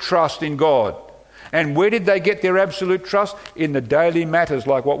absolute trust in God. And where did they get their absolute trust? In the daily matters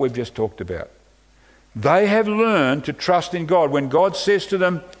like what we've just talked about. They have learned to trust in God. When God says to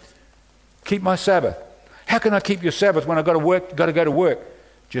them, keep my Sabbath. How can I keep your Sabbath when I've got to go to work?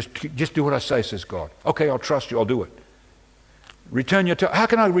 Just do what I say, says God. Okay, I'll trust you, I'll do it. Return your tithe. How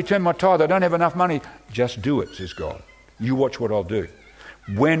can I return my tithe? I don't have enough money. Just do it, says God. You watch what I'll do.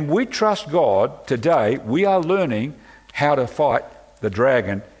 When we trust God today, we are learning how to fight the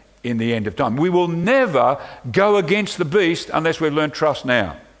dragon in the end of time. We will never go against the beast unless we've learned trust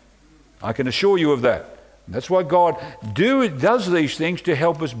now. I can assure you of that. And that's why God does these things to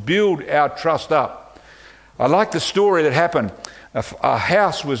help us build our trust up. I like the story that happened. A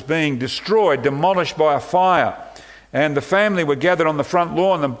house was being destroyed, demolished by a fire. And the family were gathered on the front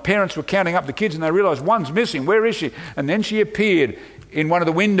lawn. The parents were counting up the kids and they realised one's missing. Where is she? And then she appeared in one of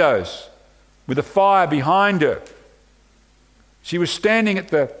the windows with a fire behind her. She was standing at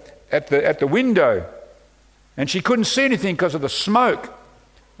the window and she couldn't see anything because of the smoke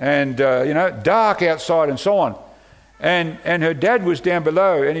and dark outside and so on. And her dad was down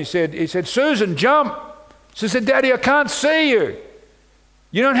below and he said, Susan, jump. She said, Daddy, I can't see you.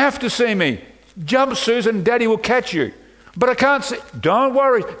 You don't have to see me. Jump, Susan, Daddy will catch you. But I can't see. Don't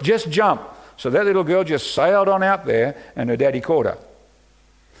worry, just jump. So that little girl just sailed on out there and her daddy caught her.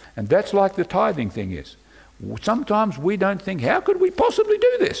 And that's like the tithing thing is. Sometimes we don't think, how could we possibly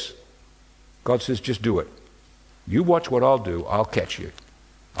do this? God says, just do it. You watch what I'll do. I'll catch you.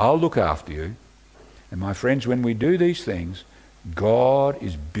 I'll look after you. And my friends, when we do these things, God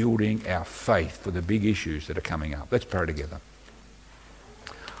is building our faith for the big issues that are coming up. Let's pray together.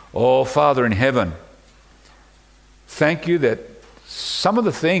 Oh, Father in heaven, thank you that some of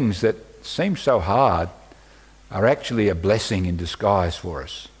the things that seem so hard are actually a blessing in disguise for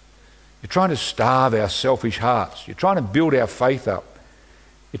us. You're trying to starve our selfish hearts. You're trying to build our faith up.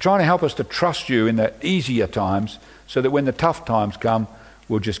 You're trying to help us to trust you in the easier times so that when the tough times come,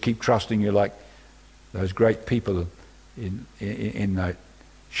 we'll just keep trusting you like those great people in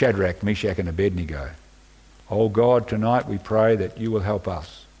Shadrach, Meshach and Abednego. Oh God, tonight we pray that you will help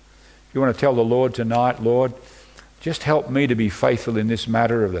us. If you want to tell the Lord tonight, Lord, just help me to be faithful in this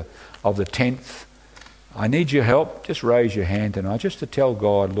matter of the 10th. I need your help. Just raise your hand tonight just to tell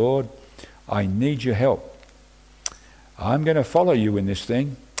God, Lord, I need your help. I'm going to follow you in this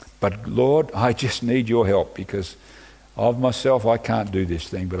thing, but Lord, I just need your help because of myself I can't do this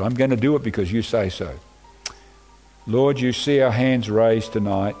thing, but I'm going to do it because you say so. Lord, you see our hands raised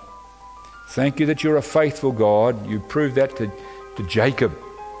tonight. Thank you that you're a faithful God. You proved that to Jacob.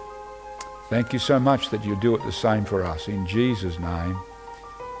 Thank you so much that you do it the same for us. In Jesus' name,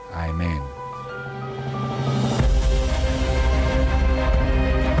 amen.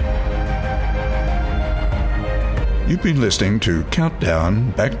 You've been listening to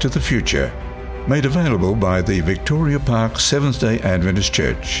Countdown Back to the Future, made available by the Victoria Park Seventh-day Adventist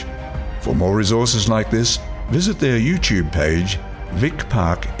Church. For more resources like this, visit their YouTube page, Vic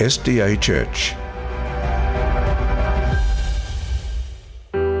Park SDA Church.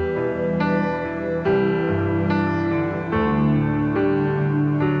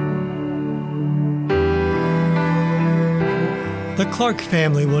 The Clark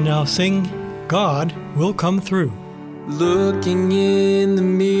family will now sing, God Will Come Through. Looking in the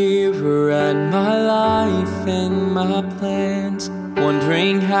mirror at my life and my plans,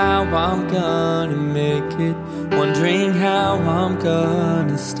 wondering how I'm gonna make it, wondering how I'm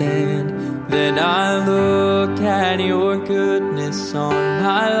gonna stand. Then I look at your goodness on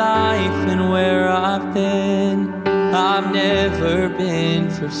my life and where I've been. I've never been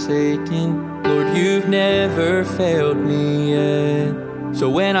forsaken, Lord, you've never failed me yet. So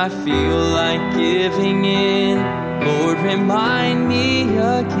when I feel like giving in, Lord, remind me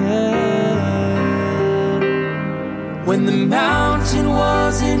again. When the mountain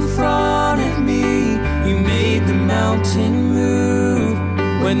was in front of me, you made the mountain move.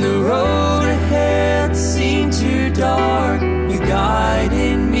 When the road ahead seemed too dark, you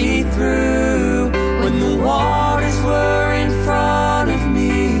guided me through. When the waters were in front of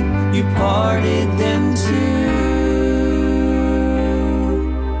me, you parted them too.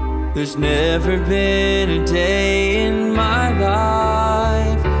 There's never been a day in my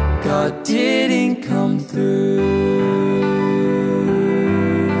life God didn't come through.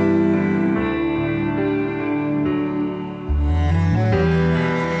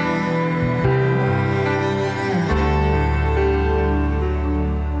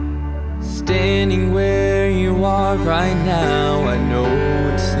 Standing where you are right now, I know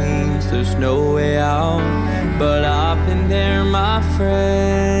it seems there's no way out, but I've been there, my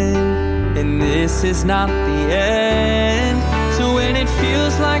friend, and this is not the end. So when it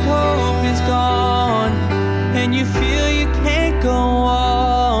feels like hope is gone and you feel you can't go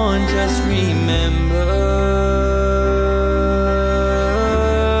on, just remember,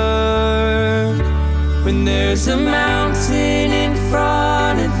 when there's a mountain in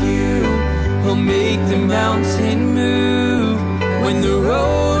front of you, he'll make the mountain move. When the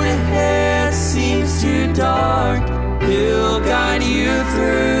road ahead seems too dark, he'll guide you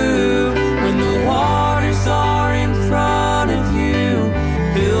through. When the waters are in front of you,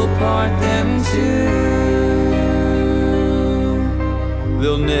 he'll part them too.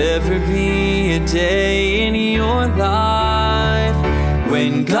 There'll never be a day in your life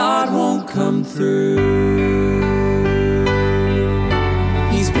when God won't come through.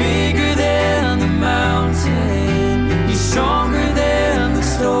 He's bigger than the mountain, he's stronger than the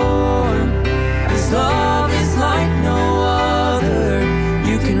storm. His love is like no other,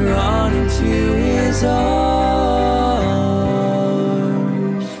 you can run into his arms.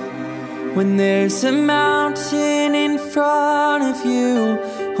 When there's a mountain in front of you,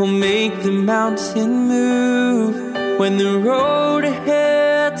 he'll make the mountain move. When the road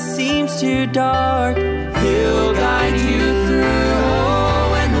ahead seems too dark, he'll guide you through. Oh,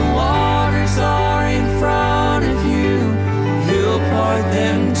 when the waters are in front of you, he'll part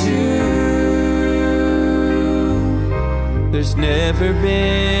them too. There's never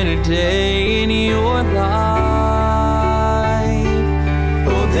been a day in your life,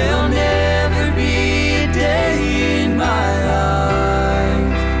 oh, there'll never be a day in my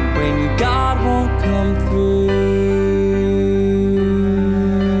life when God won't come through.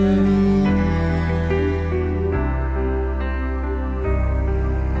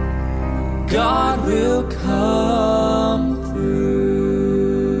 God will come through.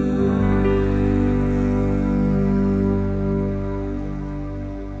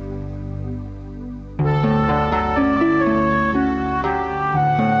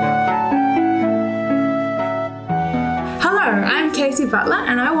 Tracy Butler,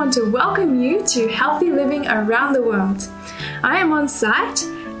 and I want to welcome you to Healthy Living Around the World. I am on site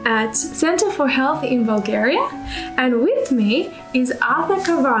at Center for Health in Bulgaria, and with me is Arthur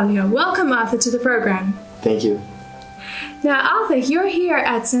Carvalho. Welcome, Arthur, to the program. Thank you. Now, Arthur, you're here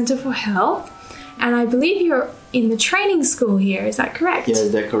at Center for Health, and I believe you're in the training school here. Is that correct? Yes,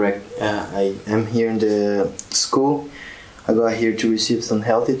 that's correct. I am here in the school. I got here to receive some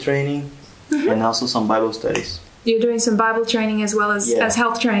healthy training and also some Bible studies. You're doing some Bible training as well as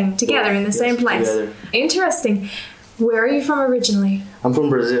health training together in the same place. Together. Interesting. Where are you from originally? I'm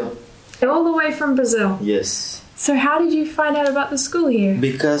from Brazil. All the way from Brazil? Yes. So how did you find out about the school here?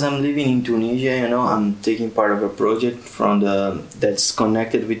 Because I'm living in Tunisia, I'm taking part of a project that's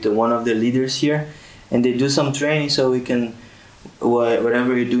connected with one of the leaders here. And they do some training so we can,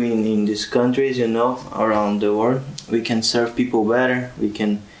 whatever you're doing in these countries, around the world, we can serve people better. We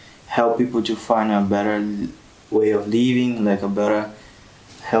can help people to find a better way of living, like a better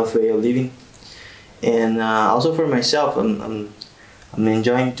health way of living. And also for myself, I'm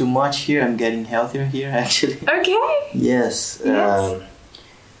enjoying too much here. I'm getting healthier here, actually. Okay. Yes. I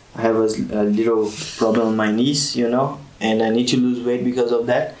have a little problem on my knees, and I need to lose weight because of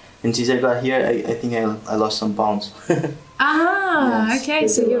that. And since I got here, I think I lost some pounds. Yes, okay.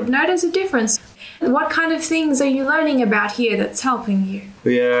 So you've noticed a difference. What kind of things are you learning about here that's helping you?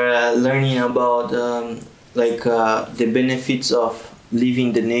 We are learning about the benefits of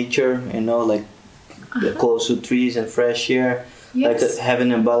living the nature, close to trees and fresh air. Yes. Like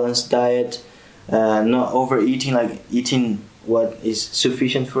having a balanced diet, not overeating, like eating what is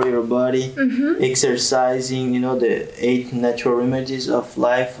sufficient for your body, exercising, the 8 natural remedies of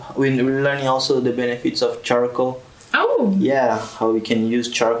life. We're learning also the benefits of charcoal. Oh! Yeah, how we can use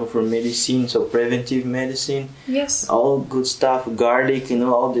charcoal for medicine, so preventive medicine. Yes. All good stuff, garlic,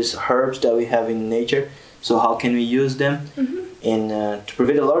 all these herbs that we have in nature. So how can we use them? And to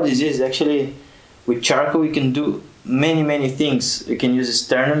prevent a lot of disease, actually, with charcoal we can do many things. You can use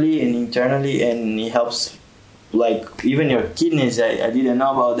externally and internally, and it helps, like even your kidneys. I didn't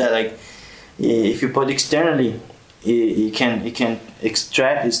know about that. Like if you put externally, it can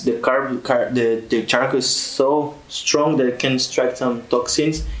extract. It's the the charcoal is so strong that it can extract some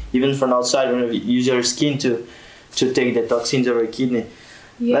toxins even from outside. When you use your skin to take the toxins of your kidney.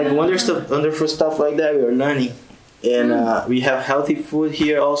 Yeah. Like wonderful stuff like that we are learning. And we have healthy food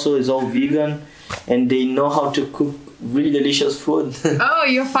here also. It's all vegan, and they know how to cook really delicious food. Oh,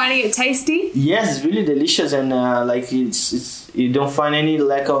 you're finding it tasty? Yes, it's really delicious, and it's you don't find any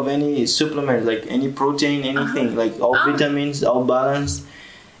lack of any supplement, like any protein, anything, like all vitamins, all balanced.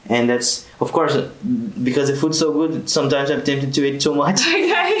 And that's, of course, because the food's so good, sometimes I'm tempted to eat too much.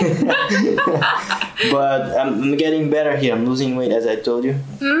 Okay. But I'm getting better here. I'm losing weight, as I told you.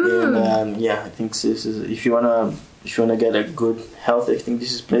 And I think this is, if you wanna get a good health, I think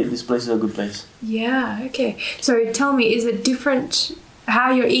this place is a good place. Yeah. Okay. So tell me, is it different?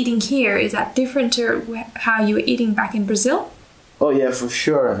 How you're eating here, is that different to how you were eating back in Brazil? Oh yeah, for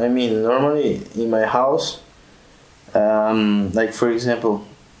sure. I mean, normally in my house, like for example,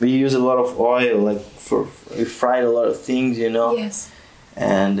 we use a lot of oil, we fried a lot of things, Yes.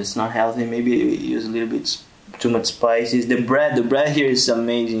 And it's not healthy. Maybe we use a little bit too much spices. The bread here is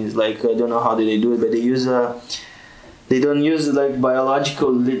amazing. It's like, I don't know how they do it, but they don't use like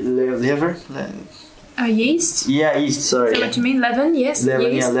biological liver. Yeast? Yeah, yeast, sorry. Is that what you mean? Leaven? Yes.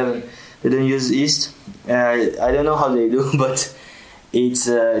 Leaven, yeast. yeah, leaven. They don't use yeast. I don't know how they do, but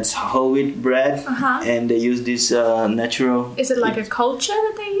it's whole wheat bread, and they use this natural. Is it like a culture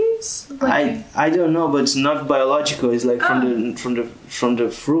that they use? I don't know, but it's not biological. It's like from the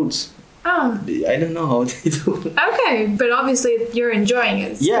fruits. Oh. I don't know how they do it. Okay, but obviously you're enjoying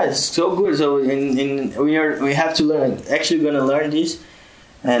it. Yeah, it's so good. So we have to learn. Actually, we're gonna learn this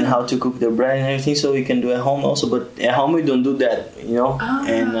and how to cook the bread and everything, so we can do at home also. But at home we don't do that,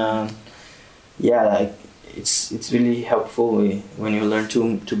 And it's really helpful when you learn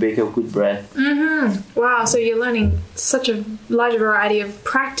to bake a good bread. Wow, so you're learning such a large variety of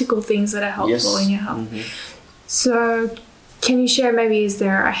practical things that are helpful in your health. So can you share, maybe, is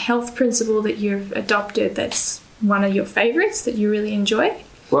there a health principle that you've adopted that's one of your favorites that you really enjoy?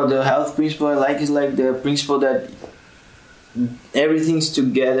 Well, the health principle I like is like the principle that everything's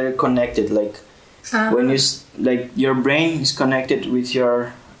together connected. Like when you your brain is connected with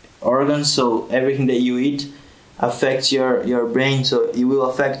your organs, so everything that you eat affects your brain, so it will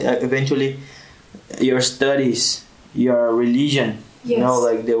affect eventually your studies, your religion. Yes.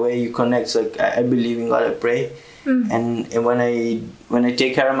 Like the way you connect. Like I believe in God, I pray, and when I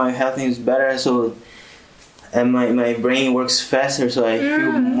take care of my health, it's better. So and my brain works faster, so I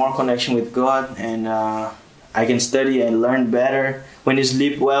feel more connection with God, and I can study and learn better. When you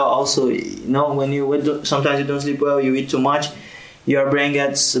sleep well, also, sometimes you don't sleep well, you eat too much, your brain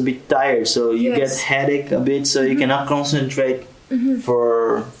gets a bit tired, so you get headache a bit, so you cannot concentrate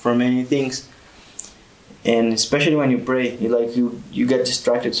for many things. And especially when you pray, you get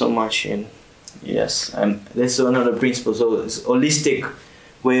distracted so much. And yes, that's another principle. So it's holistic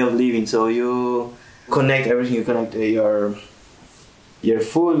way of living. So you connect everything. You connect your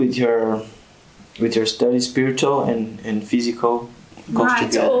food with your study, spiritual and physical.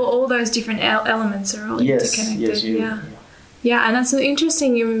 Right. So all those different elements are all interconnected. Yeah, and that's so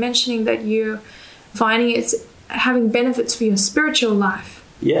interesting. You're mentioning that you're finding it's having benefits for your spiritual life.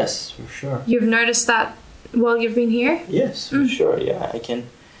 Yes, for sure. You've noticed that while you've been here? Yes, for sure. Yeah,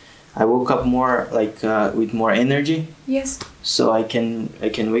 I woke up more with more energy. Yes. So I can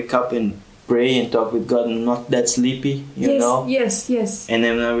wake up and pray and talk with God. I'm not that sleepy, you know. Yes. And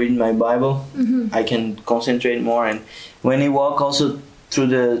then when I read my Bible, I can concentrate more. And when you walk also through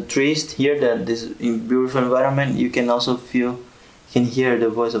the trees here, this beautiful environment, you can also can hear the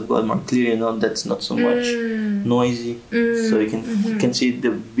voice of God more clearly. That's not so much noisy. So you can see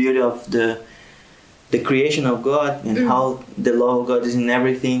the beauty of the creation of God and how the love of God is in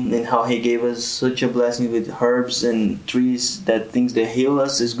everything, and how He gave us such a blessing with herbs and trees, that things that heal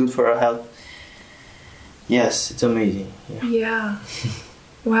us is good for our health. Yes, it's amazing. Yeah.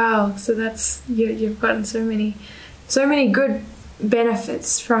 Wow. So that's you've gotten so many good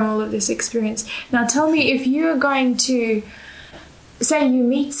benefits from all of this experience. Now tell me, if you're going to say you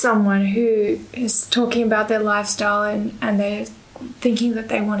meet someone who is talking about their lifestyle and they're thinking that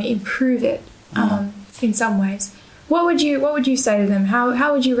they want to improve it in some ways, what would you say to them?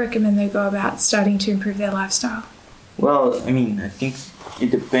 How would you recommend they go about starting to improve their lifestyle? Well, I think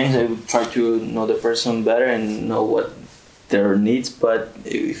it depends. I would try to know the person better and know what their needs. But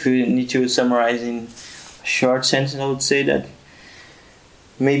if you need to summarize in a short sentence, I would say that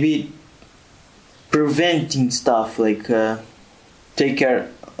maybe preventing stuff like take care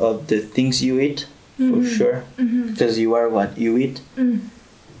of the things you eat, for sure, because you are what you eat,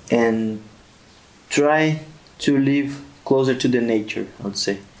 and try to live closer to the nature, I would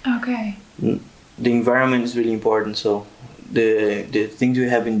say. Okay. The environment is really important. So the things we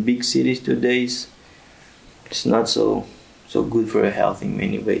have in big cities today it's not so good for your health in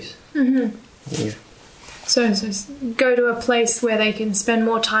many ways. Yeah. So go to a place where they can spend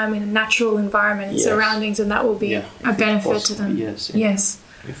more time in a natural environment and surroundings, and that will be a benefit to them. Yes.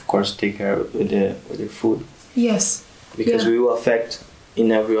 Of course, take care with their food. Yes. Because we will affect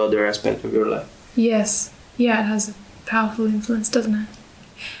in every other aspect of your life. Yes. Yeah, it has a powerful influence, doesn't it?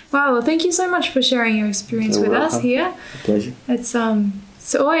 Wow. Well, thank you so much for sharing your experience with us here. A pleasure.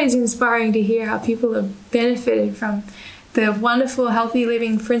 It's always inspiring to hear how people have benefited from the wonderful, healthy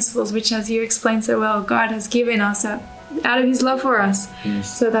living principles, which, as you explained so well, God has given us out of His love for us.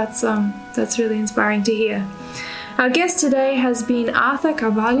 Yes. So that's really inspiring to hear. Our guest today has been Arthur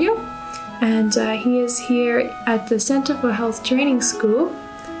Carvalho, and he is here at the Center for Health Training School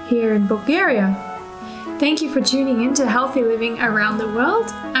here in Bulgaria. Thank you for tuning in to Healthy Living Around the World.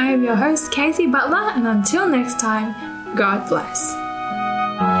 I am your host, Casey Butler, and until next time, God bless.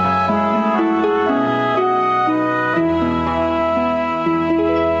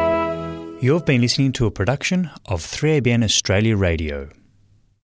 You've been listening to a production of 3ABN Australia Radio.